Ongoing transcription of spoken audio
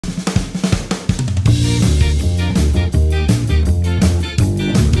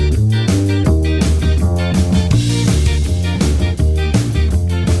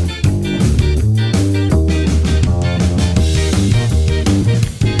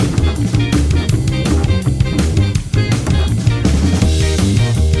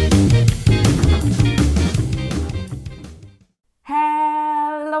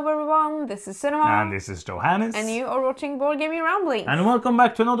This is Cinema. And this is Johannes. And you are watching Board Gaming Ramblings. And welcome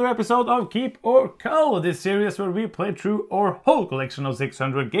back to another episode of Keep or Cull, this series where we play through our whole collection of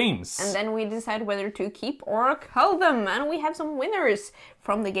 600 games. And then we decide whether to keep or cull them. And we have some winners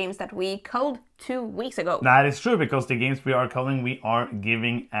from the games that we culled 2 weeks ago. That is true, because the games we are culling, we are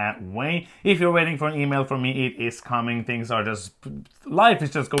giving away. If you're waiting for an email from me, it is coming. Life is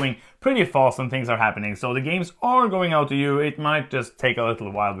just going pretty fast and things are happening. So the games are going out to you. It might just take a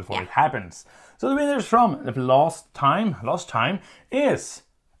little while before it happens. So the winners from the last time is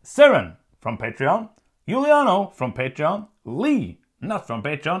Seren from Patreon, Juliano from Patreon, Lee not from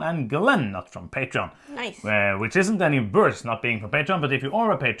Patreon, and Glenn not from Patreon. Nice. Which isn't any worse not being from Patreon, but if you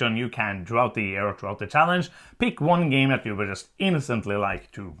are a patron, you can, throughout the year or throughout the challenge, pick one game that you would just instantly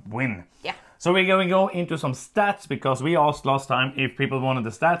like to win. Yeah. So we're going to go into some stats, because we asked last time if people wanted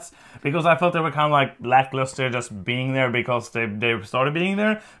the stats, because I felt they were kind of like lackluster just being there because they started being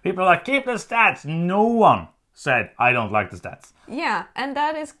there. People are like, keep the stats! No one said, I don't like the stats. Yeah, and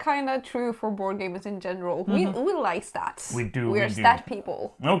that is kind of true for board gamers in general. We like stats. We do. We're stat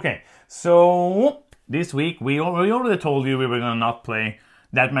people. Okay, so this week we already told you we were going to not play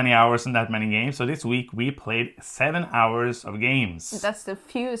that many hours and that many games. So this week we played 7 hours of games. That's the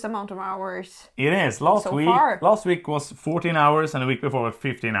fewest amount of hours. It is. Last week was 14 hours and the week before was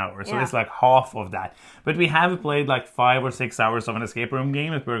 15 hours. So it's like half of that. But we have played like 5 or 6 hours of an escape room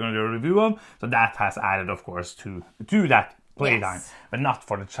game that we're going to do a review of. So that has added, of course, to that playtime, but not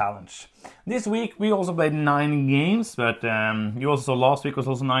for the challenge. This week we also played 9 games, but you also saw last week was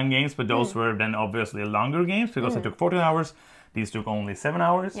also 9 games, but those were then obviously longer games because they took 14 hours. These took only 7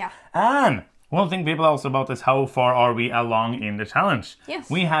 hours. Yeah. And one thing people ask about is how far are we along in the challenge? Yes.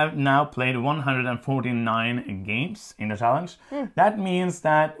 We have now played 149 games in the challenge. That means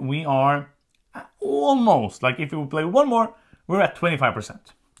that we are almost, like if you play one more, we're at 25%.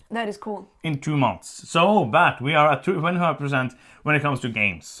 That is cool. In 2 months. So, but we are at 25% when it comes to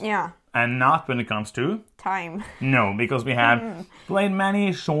games. Yeah. And not when it comes to time. No, because we have played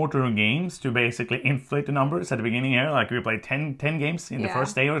many shorter games to basically inflate the numbers at the beginning here. Like we played 10 games in the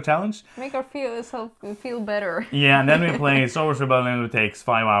first day of the challenge. Make ourselves feel better. Yeah, and then we play Star Wars Rebellion, which takes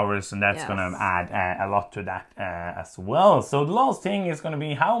 5 hours, and that's gonna add a lot to that as well. So the last thing is gonna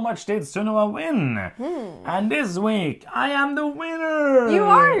be, how much did Sunniva win? And this week I am the winner. You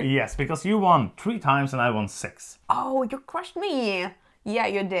are? Yes, because you won 3 times and I won 6. Oh, you crushed me. Yeah,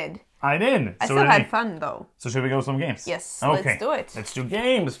 you did. I did. I still had fun though. So should we go some games? Yes, okay. let's do it. Let's do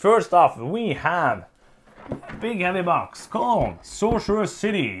games. First off, we have a big heavy box called Sorcerer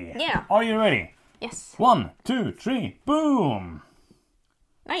City. Yeah. Are you ready? Yes. 1, 2, 3, boom!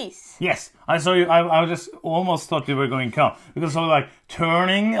 Nice. Yes, I saw you. I just almost thought you were going come because I was like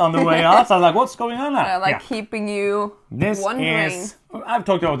turning on the way out. So I was like, what's going on now? Keeping you wondering. I've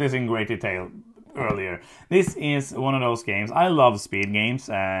talked about this in great detail earlier. This is one of those games. I love speed games.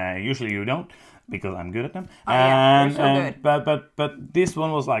 Usually you don't, because I'm good at them. You're so good. But this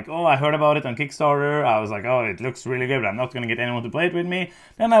one was like, oh, I heard about it on Kickstarter. I was like, oh, it looks really good, but I'm not gonna get anyone to play it with me.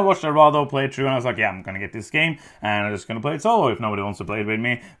 Then I watched a Rado playthrough, and I was like, yeah, I'm gonna get this game, and I'm just gonna play it solo if nobody wants to play it with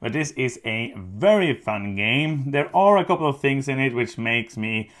me. But this is a very fun game. There are a couple of things in it which makes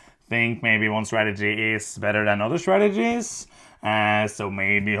me think maybe one strategy is better than other strategies. So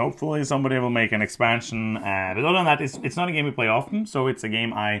maybe, hopefully, somebody will make an expansion. But other than that, it's not a game we play often, so it's a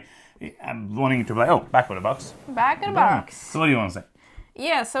game I'm wanting to play. Oh, back of the box. Back of the box. So what do you want to say?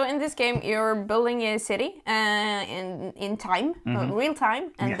 Yeah, so in this game, you're building a city in time, real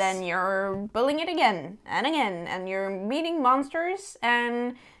time, and then you're building it again and again, and you're meeting monsters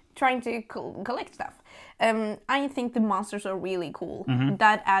and trying to collect stuff. I think the monsters are really cool.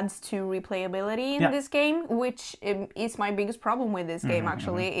 That adds to replayability in this game, which is my biggest problem with this game,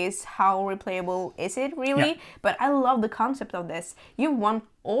 actually, is how replayable is it, really? But I love the concept of this. You won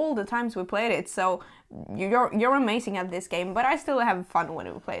all the times we played it, so you're amazing at this game, but I still have fun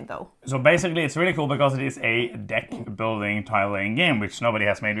when we play it, though. So basically, it's really cool because it is a deck-building, tile-laying game, which nobody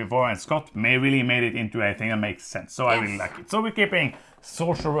has made before, and Scott really made it into a thing that makes sense, so I really like it. So we're keeping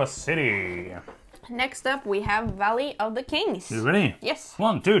Sorcerer City. Next up, we have Valley of the Kings. You ready? Yes.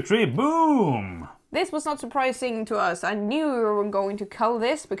 1, 2, 3, boom! This was not surprising to us. I knew we were going to cull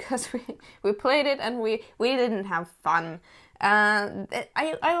this because we played it and we didn't have fun. I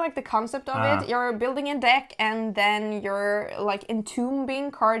like the concept of it. You're building a deck and then you're like entombing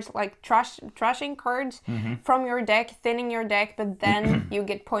cards, like trashing cards from your deck, thinning your deck, but then you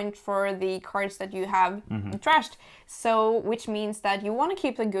get points for the cards that you have trashed. So, which means that you want to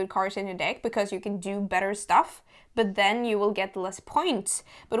keep the good cards in your deck because you can do better stuff, but then you will get less points.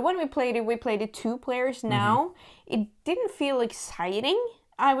 But when we played it 2 players now. It didn't feel exciting.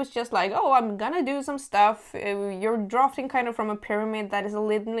 I was just like, oh, I'm gonna do some stuff. You're drafting kind of from a pyramid that is a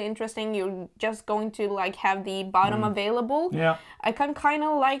little interesting. You're just going to like have the bottom available. Yeah. I can kind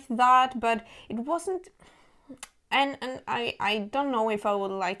of like that, but it wasn't. And I don't know if I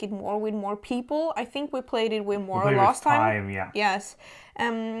would like it more with more people. I think we played it with more last time. Yeah. Yes.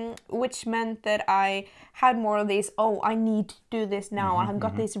 Which meant that I had more of this, oh, I need to do this now. I have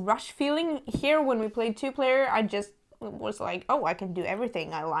got this rush feeling. Here, when we played 2-player, I just was like, oh, I can do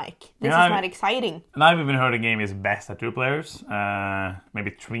everything I like. This is not exciting. And I've even heard a game is best at 2 players,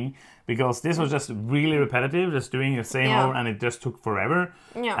 maybe 3, because this was just really repetitive, just doing the same over, and it just took forever.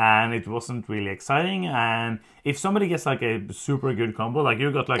 Yeah. And it wasn't really exciting. And if somebody gets like a super good combo, like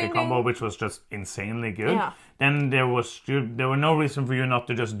you got like a combo which was just insanely good, then there were no reason for you not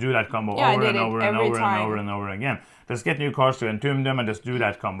to just do that combo over and over and over and over and over again. Just get new cards to entomb them and just do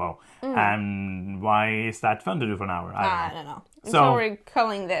that combo. And why is that fun to do for an hour? I don't know. So we're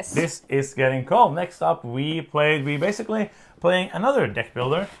calling this. This is getting cold. Next up, we basically playing another deck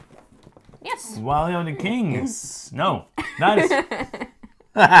builder. Yes. Valley of the Kings. No, that is...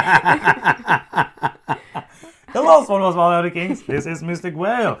 The last one was Valley of the Kings. This is Mystic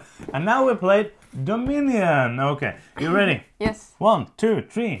Whale. And now we played Dominion. Okay, you ready? Yes. 1, 2,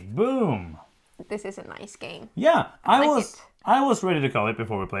 3, boom. This is a nice game. Yeah, I was ready to call it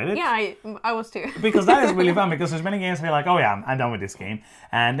before we played it. Yeah, I was too. Because that is really fun, because there's many games where you're like, oh yeah, I'm done with this game.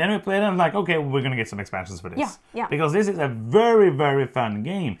 And then we played it and I'm like, okay, we're going to get some expansions for this. Yeah. Because this is a very, very fun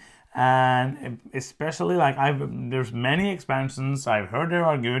game. And especially like there's many expansions. I've heard they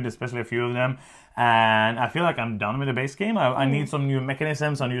are good, especially a few of them. And I feel like I'm done with the base game. I need some new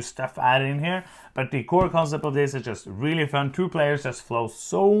mechanisms, some new stuff added in here. But the core concept of this is just really fun. 2 players just flow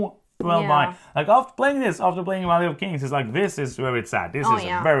so well by. Like after playing Valley of Kings, it's like this is where it's at. This is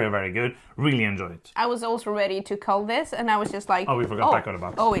very, very good. Really enjoy it. I was also ready to cull this, and I was just like, oh, we forgot back on the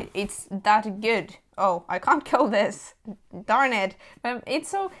box. Oh, it's that good. Oh, I can't kill this. Darn it. It's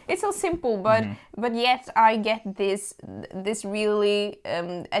so simple, but yet I get this really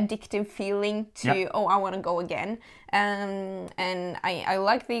addictive feeling to oh, I want to go again. And I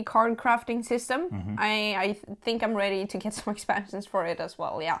like the card crafting system. I think I'm ready to get some expansions for it as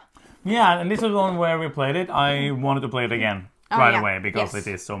well. Yeah. Yeah, and this is one where we played it. I wanted to play it again right away because it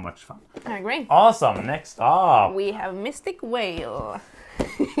is so much fun. I agree. Awesome. Next up, we have Mystic Whale.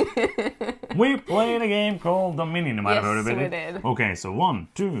 We played a game called Dominion. You might have heard of it. Yes, we did. Okay, so 1,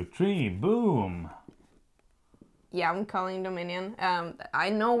 2, 3, boom. Yeah, I'm calling Dominion. I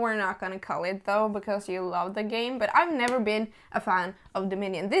know we're not gonna call it though because you love the game, but I've never been a fan of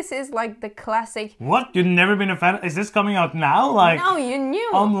Dominion. This is like the classic. What? You've never been a fan? Is this coming out now? Like no, you knew.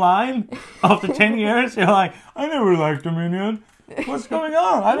 Online after 10 years, you're like, I never liked Dominion. What's going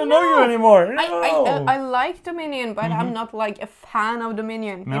on? I don't know you anymore. No. I like Dominion, but I'm not like a fan of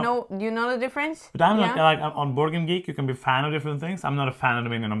Dominion. No. Do you know the difference? But I'm not like on Board Game Geek. You can be a fan of different things. I'm not a fan of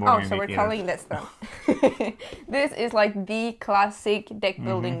Dominion on Board Game Geek. Oh, so we're calling this then. This is like the classic deck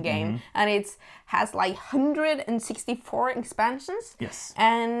building game, and it has like 164 expansions. Yes.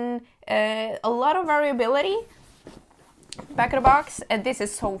 And a lot of variability. Back of the box, this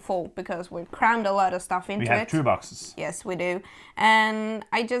is so full because we crammed a lot of stuff into it. We have 2 boxes. Yes, we do. And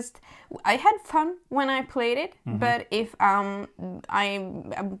I had fun when I played it, but if I'm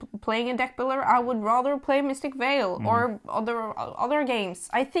playing a deck builder, I would rather play Mystic Vale or other games.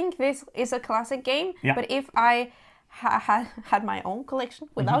 I think this is a classic game, but if I had my own collection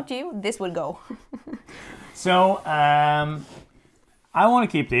without you, this would go. So, I want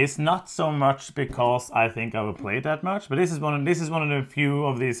to keep this, not so much because I think I will play it that much, but this is one of the few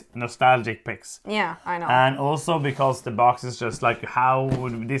of these nostalgic picks. Yeah, I know. And also because the box is just like, how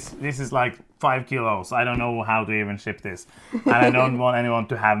would this is like 5 kilos. I don't know how to even ship this. And I don't want anyone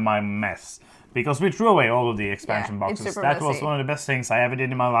to have my mess. Because we threw away all of the expansion boxes. That was one of the best things I ever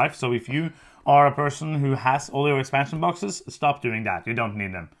did in my life. So if you are a person who has all your expansion boxes, stop doing that. You don't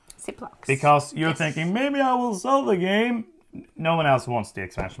need them. Ziplocs. Because you're thinking, maybe I will sell the game. No one else wants the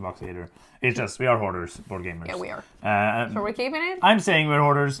expansion box either. It's just, we are hoarders, board gamers. Yeah, we are. So we're keeping it? I'm saying we're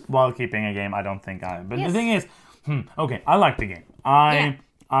hoarders while keeping a game. I don't think But the thing is, okay, I like the game. I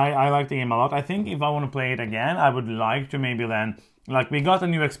like the game a lot. I think if I want to play it again, I would like to maybe then, like we got a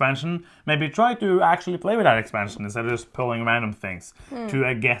new expansion, maybe try to actually play with that expansion instead of just pulling random things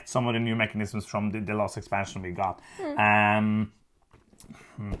to get some of the new mechanisms from the last expansion we got.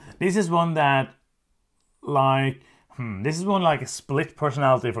 This is one that, like... this is one like a split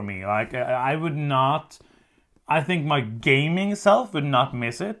personality for me. Like I think my gaming self would not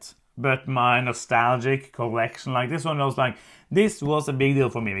miss it but my nostalgic collection, like this one was like, this was a big deal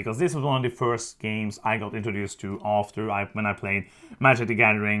for me because this was one of the first games I got introduced to when I played Magic the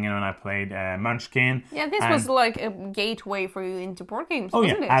Gathering and when I played Munchkin. Yeah, this was like a gateway for you into board games,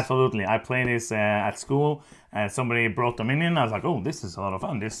 wasn't it? Absolutely. I played this at school. Somebody brought them in. I was like, oh, this is a lot of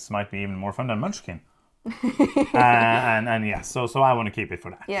fun. This might be even more fun than Munchkin. and yeah, so I want to keep it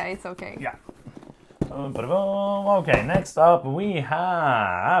for that. Yeah, it's okay. Yeah. Okay, next up we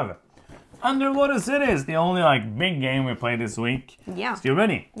have Underwater Cities, the only like big game we played this week. Yeah. So you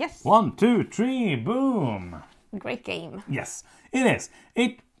ready? Yes. 1, 2, 3, boom. Great game. Yes, it is.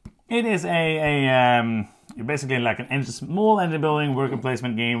 It is you're basically like an small engine building worker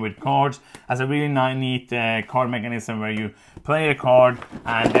placement game with cards. Has a really neat card mechanism where you play a card,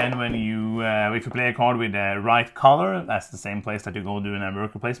 and then when you if you play a card with the right color, that's the same place that you go do in a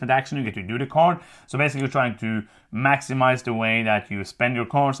worker placement action, you get to do the card. So basically you're trying to maximize the way that you spend your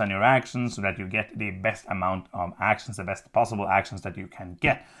cards and your actions so that you get the best amount of actions, the best possible actions that you can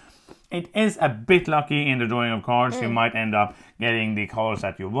get. It is a bit lucky in the drawing of cards. You might end up getting the colors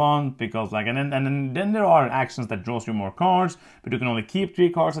that you want because like and then there are actions that draws you more cards, but you can only keep 3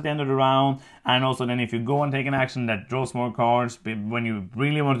 cards at the end of the round. And also then if you go and take an action that draws more cards, when you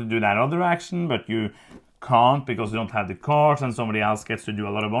really want to do that other action, but you can't because you don't have the cards and somebody else gets to do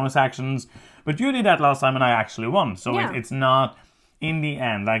a lot of bonus actions. But you did that last time and I actually won. So it's not in the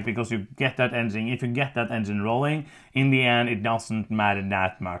end, like, because you get that engine, if you get that engine rolling, in the end, it doesn't matter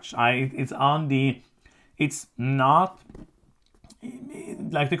that much. It's not,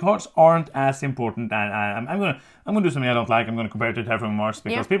 like, the cards aren't as important. And I'm gonna do something I don't like. I'm gonna compare it to Terraforming Mars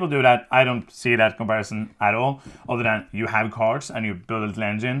because people do that. I don't see that comparison at all. Other than you have cards and you build a little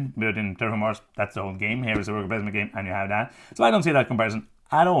engine, built in Terraforming Mars. That's the whole game. Here is a worker placement game, and you have that. So I don't see that comparison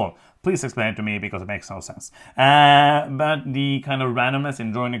at all. Please explain it to me because it makes no sense. But the kind of randomness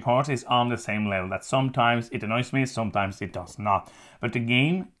in drawing the cards is on the same level. That sometimes it annoys me, sometimes it does not. But the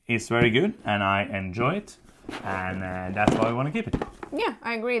game is very good and I enjoy it. And that's why I want to keep it. Yeah,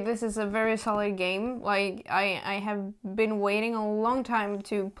 I agree. This is a very solid game. Like, I have been waiting a long time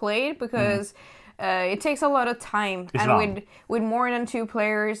to play it because it takes a lot of time, it's and long. with more than 2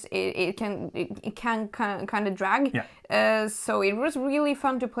 players, it can kind of drag. Yeah. So it was really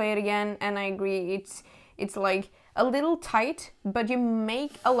fun to play it again, and I agree. It's like a little tight, but you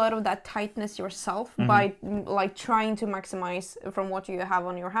make a lot of that tightness yourself by like trying to maximize from what you have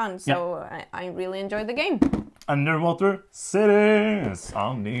on your hand. So I really enjoyed the game. Underwater Cities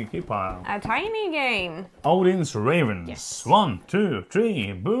on the key pile. A tiny game. Odin's Ravens. Yes. 1, 2,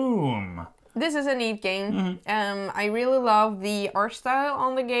 3, boom. This is a neat game. I really love the art style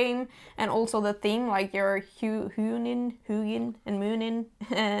on the game and also the theme, like your Hugin, and Moonin,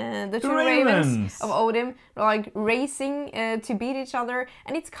 the 2 ravens of Odin, like racing to beat each other.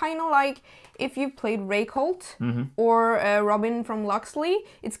 And it's kind of like if you played Raycolt or Robin from Luxley,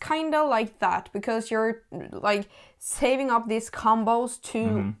 it's kind of like that because you're like saving up these combos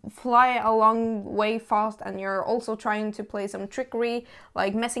to fly a long way fast, and you're also trying to play some trickery,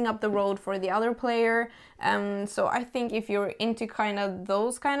 like messing up the road for the other player. So I think if you're into kind of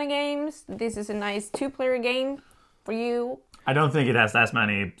those kind of games, this is a nice 2-player game for you. I don't think it has as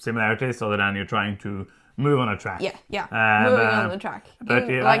many similarities other than you're trying to move on a track. Moving on the track. But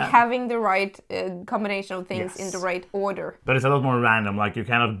having the right combination of things in the right order. But it's a lot more random. Like, you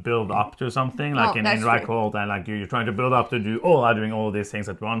cannot build up to something. Like in Raycolt, and like you're trying to build up to doing all these things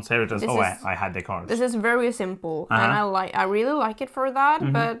at once. Here it is, I had the cards. This is very simple, and I really like it for that.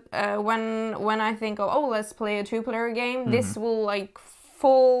 But when I think of, let's play a 2-player game, this will like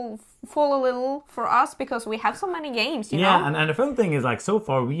fall a little for us because we have so many games, you know? Yeah, and the fun thing is, like, so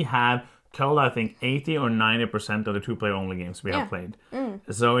far we have killed, I think, 80 or 90% of the 2-player only games we have played.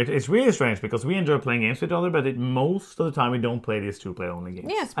 So it's really strange because we enjoy playing games with each other, but most of the time we don't play these 2-player only games.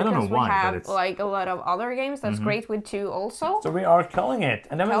 Yes, I don't know why, we have but it's like a lot of other games that's great with 2 also. So we are killing it.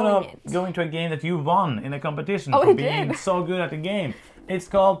 And then we're going to go into a game that you won in a competition for being so good at the game. It's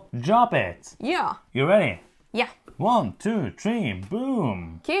called Drop It. Yeah. You ready? Yeah. 1, 2, 3,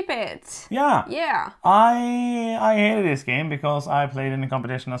 boom. Keep it. Yeah. Yeah. I hated this game because I played in the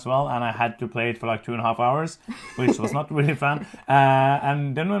competition as well, and I had to play it for like 2.5 hours, which was not really fun.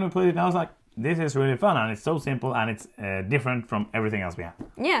 And then when we played it, I was like, this is really fun, and it's so simple, and it's different from everything else we have.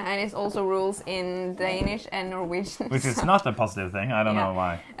 Yeah, and it's also rules in Danish and Norwegian. Which is not a positive thing. I don't know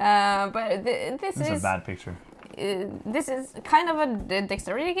why. But this is a bad picture. This is kind of a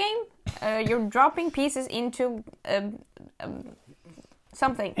dexterity game. You're dropping pieces into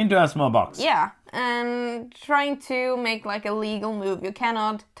something. Into a small box. Yeah, and trying to make like a legal move. You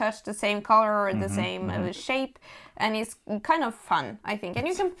cannot touch the same color or the same shape, and it's kind of fun, I think. And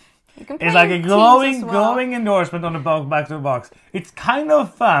you can You can play It's like a in teams as well. glowing endorsement on the back of the box. It's kind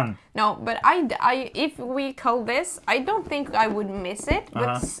of fun. No, but if we call this, I don't think I would miss it.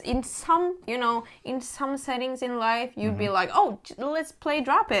 But in some, in some settings in life, you'd be like, oh, let's play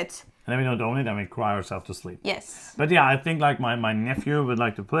Drop It. And then we don't own it and we cry ourselves to sleep. Yes. But yeah, I think like my nephew would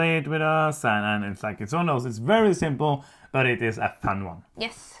like to play it with us, and it's like it's one of those. It's very simple, but it is a fun one.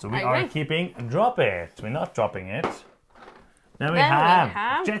 Yes. So we are keeping Drop It. We're not dropping it. Then we Then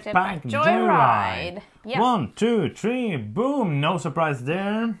have Jetpack Joyride. Yep. 1, 2, 3, boom! No surprise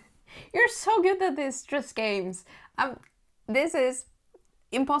there. You're so good at these stress games. This is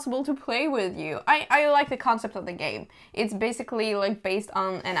impossible to play with you. I like the concept of the game. It's basically like based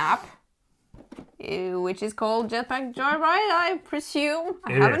on an app, which is called Jetpack Joyride, I presume.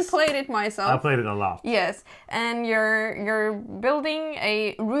 I haven't played it myself. I played it a lot. Yes, and you're building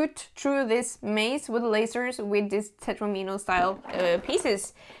a route through this maze with lasers with this Tetramino style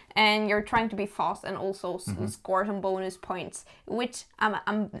pieces, and you're trying to be fast and also score some bonus points. Which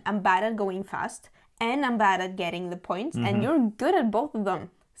I'm bad at going fast, and I'm bad at getting the points, and you're good at both of them.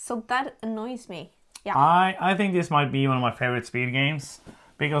 So that annoys me. Yeah. I think this might be one of my favorite speed games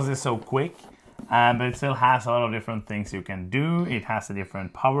because it's so quick. But it still has a lot of different things you can do. It has a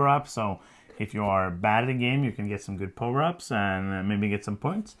different power-ups, so if you are bad at the game, you can get some good power-ups and maybe get some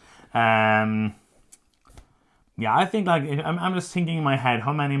points. Yeah, I think like I'm just thinking in my head,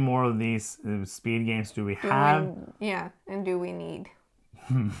 how many more of these speed games do we have? And do we need?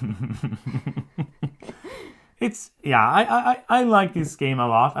 I like this game a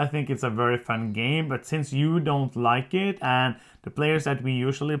lot. I think it's a very fun game, but since you don't like it and the players that we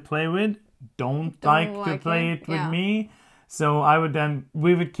usually play with don't like to play it with me, so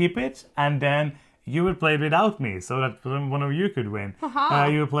we would keep it, and then you would play it without me, so that one of you could win.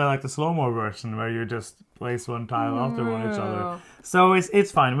 You would play like the slow-mo version where you just place one tile after each other. So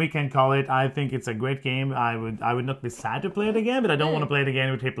it's fine. We can call it. I think it's a great game. I would not be sad to play it again, but I don't want to play it again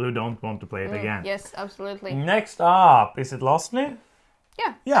with people who don't want to play it again. Yes, absolutely. Next up, is it Lastly?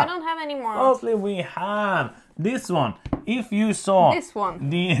 Yeah. I don't have any more. Lastly, we have this one. If you saw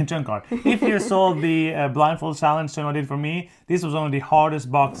the junk card, if you saw the blindfold challenge I did for me, this was one of the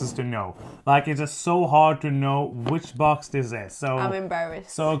hardest boxes to know. Like, it's just so hard to know which box this is. So I'm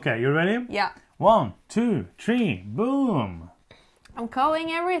embarrassed. So okay, you ready? Yeah. 1, 2, 3, boom. I'm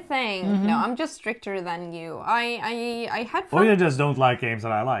calling everything. No, I'm just stricter than you. I had fun. Or you just don't like games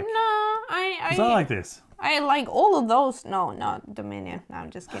that I like. No, I like this. I like all of those. No, not Dominion. No,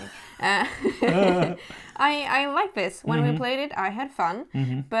 I'm just kidding. I like this. When we played it, I had fun.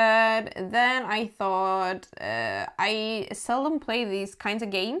 But then I thought I seldom play these kinds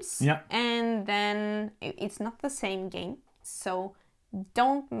of games. Yeah. And then it's not the same game. So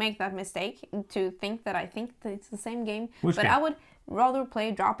don't make that mistake to think that I think that it's the same game. Which game? I would rather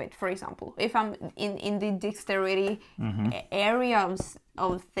play Drop It, for example, if I'm in the dexterity area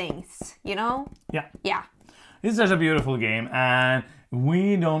of things, you know? Yeah. Yeah. It's such a beautiful game, and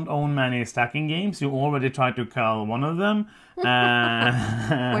we don't own many stacking games. You already tried to call one of them. Which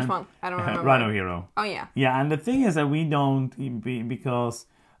one? I don't remember. Rhino Hero. Oh, yeah. Yeah, and the thing is that we don't, because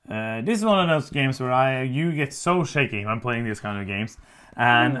this is one of those games where you get so shaky when playing these kind of games.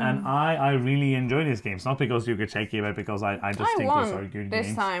 And I really enjoy these games, not because you get shaky, but because I just think those are good this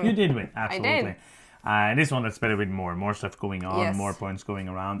games. time. You did win, absolutely. I did. This one that's better with more stuff going on, more points going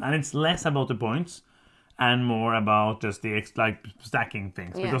around, and it's less about the points and more about just the stacking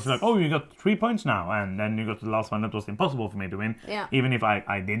things. Because you're like, oh, you got 3 points now, and then you got the last one that was impossible for me to win. Yeah. Even if I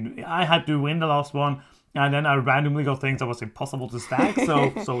had to win the last one. And then I randomly got things that was impossible to stack,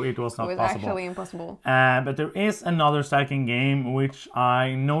 so it was not possible. It was actually impossible. But there is another stacking game which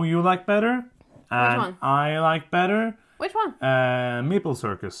I know you like better. And Which one? I like better. Which one? Maple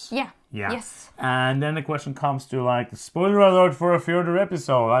Circus. Yeah. Yeah. Yes. And then the question comes to like, spoiler alert for a further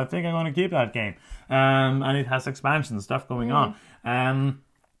episode. I think I'm going to keep that game. And it has expansion stuff going on.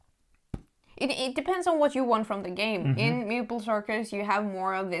 It depends on what you want from the game. In Maple Circus, you have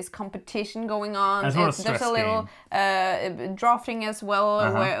more of this competition going on. There's a little drafting as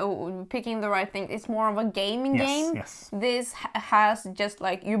well, where, picking the right thing. It's more of a gaming game. Yes. This has just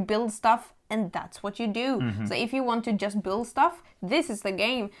like you build stuff and that's what you do. So if you want to just build stuff, this is the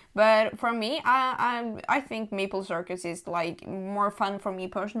game. But for me, I think Maple Circus is like more fun for me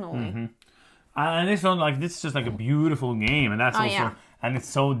personally. And this one, this is just like a beautiful game, and that's and it's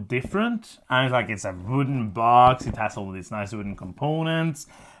so different. And it's like it's a wooden box. It has all these nice wooden components.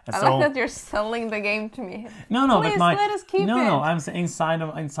 And I like that you're selling the game to me. No, please, but let us keep it. No. I'm saying inside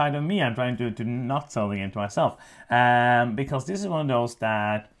of me. I'm trying to not sell the game to myself, because this is one of those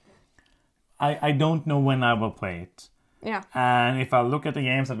that I don't know when I will play it. Yeah. And if I look at the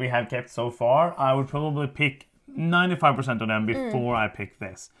games that we have kept so far, I would probably pick 95% of them before I pick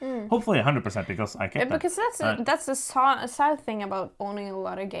this. Hopefully 100% because I kept them. Because that's the sad thing about owning a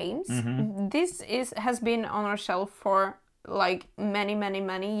lot of games. This has been on our shelf for like many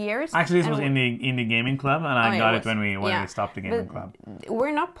years. Actually, this was in the gaming club, and I got it when we stopped the gaming club.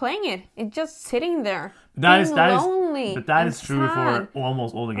 We're not playing it. It's just sitting there. That lonely. But that is true for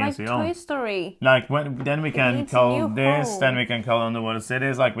almost all the games we own. Toy Story. Like then we can call this, then we can call Underwater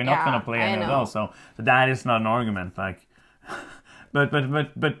Cities. Like we're not gonna play any of those. So that is not an argument. Like, but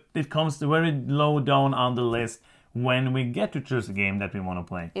it comes to very low down on the list when we get to choose a game that we want to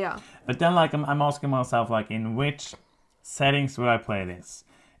play. Yeah. But then like I'm asking myself like in which settings would I play this?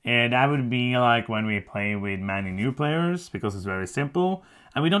 And that would be like when we play with many new players because it's very simple,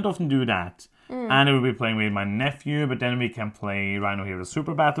 and we don't often do that. And I will be playing with my nephew, but then we can play Rhino Hero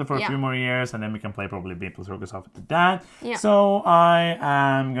Super Battle for a few more years, and then we can play probably Beeple Circus after that. Yeah. So I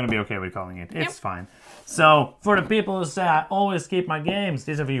am going to be okay with calling it. It's fine. So for the people who say I always keep my games,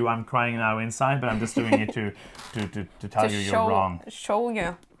 these of you, I'm crying now inside, but I'm just doing it to tell you you're wrong. Show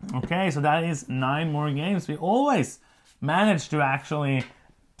you. Okay, so that is 9 more games. We always manage to actually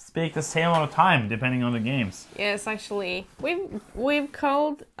speak the same amount of time depending on the games. Yes, actually, we've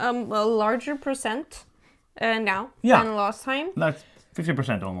called a larger percent now than last time. Like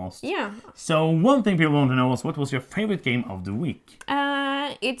 50% almost. Yeah. So one thing people want to know is what was your favorite game of the week?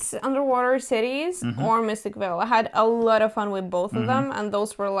 It's Underwater Cities or Mysticville. I had a lot of fun with both of them, and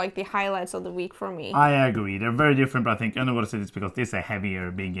those were like the highlights of the week for me. I agree. They're very different, but I think Underwater Cities because this is a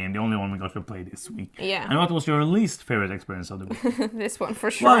heavier, big game. The only one we got to play this week. Yeah. And what was your least favorite experience of the week? This one for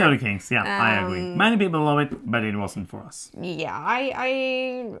sure. Well, the Kings. Yeah, I agree. Many people love it, but it wasn't for us. Yeah,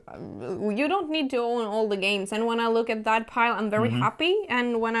 you don't need to own all the games. And when I look at that pile, I'm very happy.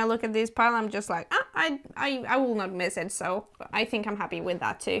 And when I look at this pile, I'm just like, I will not miss it. So I think I'm happy with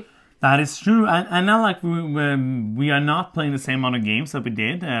that too. That is true, and now like we are not playing the same amount of games that we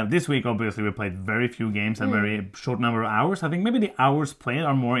did. This week, obviously, we played very few games and very short number of hours. I think maybe the hours played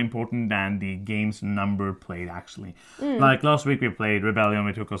are more important than the games number played, actually. Like last week, we played Rebellion.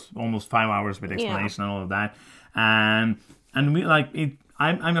 It took us almost 5 hours with explanation and all of that. And we like it.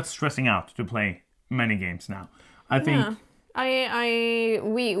 I'm not stressing out to play many games now. I think...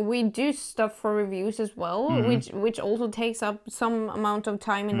 We do stuff for reviews as well, which also takes up some amount of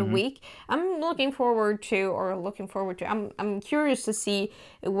time in the week. I'm curious to see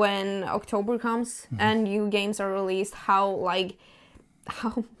when October comes and new games are released, how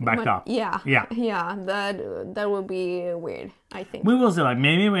backed up. Yeah, that would be weird, I think. We will see, like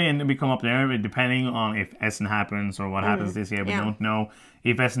maybe when we come up there, depending on if Essen happens or what happens this year, we don't know.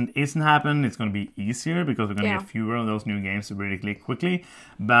 If Essen isn't happen, it's going to be easier because we're going to get fewer of those new games really quickly.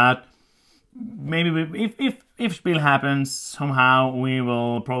 But maybe if Spiel happens, somehow we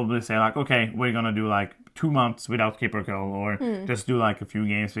will probably say like, okay, we're going to do like 2 months without Kipperkel or just do like a few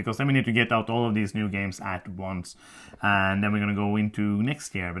games because then we need to get out all of these new games at once. And then we're going to go into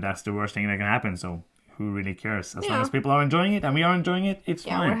next year, but that's the worst thing that can happen. So who really cares? As long as people are enjoying it and we are enjoying it, it's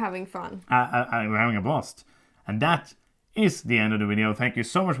fine. Yeah, we're having fun. We're having a blast. And that is the end of the video. Thank you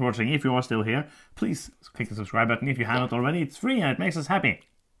so much for watching. If you are still here, please click the subscribe button. If you haven't already, it's free and it makes us happy.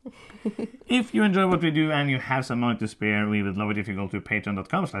 If you enjoy what we do and you have some money to spare, we would love it if you go to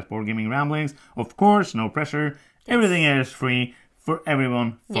patreon.com/boardgamingramblings. Of course, no pressure. Everything here is free for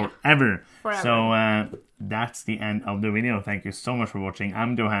everyone forever. So that's the end of the video. Thank you so much for watching.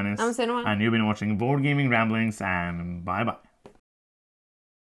 I'm Johannes. I'm Sinwa. And you've been watching Board Gaming Ramblings, and bye bye.